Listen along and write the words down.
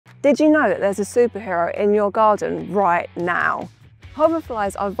Did you know that there's a superhero in your garden right now?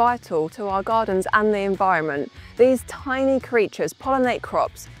 Hoverflies are vital to our gardens and the environment. These tiny creatures pollinate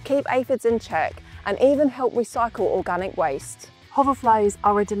crops, keep aphids in check, and even help recycle organic waste. Hoverflies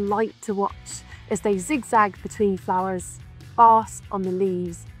are a delight to watch as they zigzag between flowers, bask on the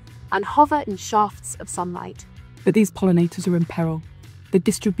leaves, and hover in shafts of sunlight. But these pollinators are in peril. The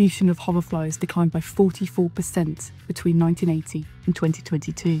distribution of hoverflies declined by 44% between 1980 and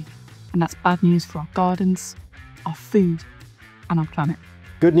 2022. And that's bad news for our gardens, our food, and our planet.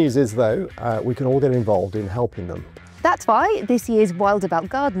 Good news is though, we can all get involved in helping them. That's why this year's Wild About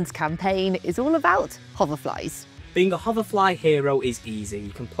Gardens campaign is all about hoverflies. Being a hoverfly hero is easy.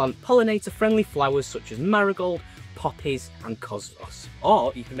 You can plant pollinator-friendly flowers such as marigold, poppies and cosmos.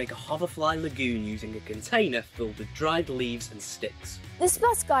 Or you can make a hoverfly lagoon using a container filled with dried leaves and sticks. The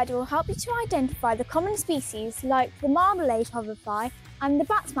Splash Guide will help you to identify the common species like the marmalade hoverfly and the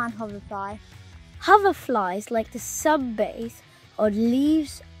Batman hoverfly. Hoverflies like to sunbathe on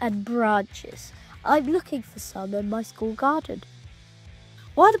leaves and branches. I'm looking for some in my school garden.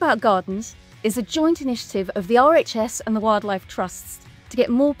 Wild About Gardens is a joint initiative of the RHS and the Wildlife Trusts to get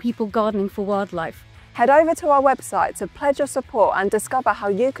more people gardening for wildlife. Head over to our website to pledge your support and discover how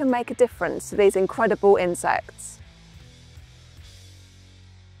you can make a difference to these incredible insects.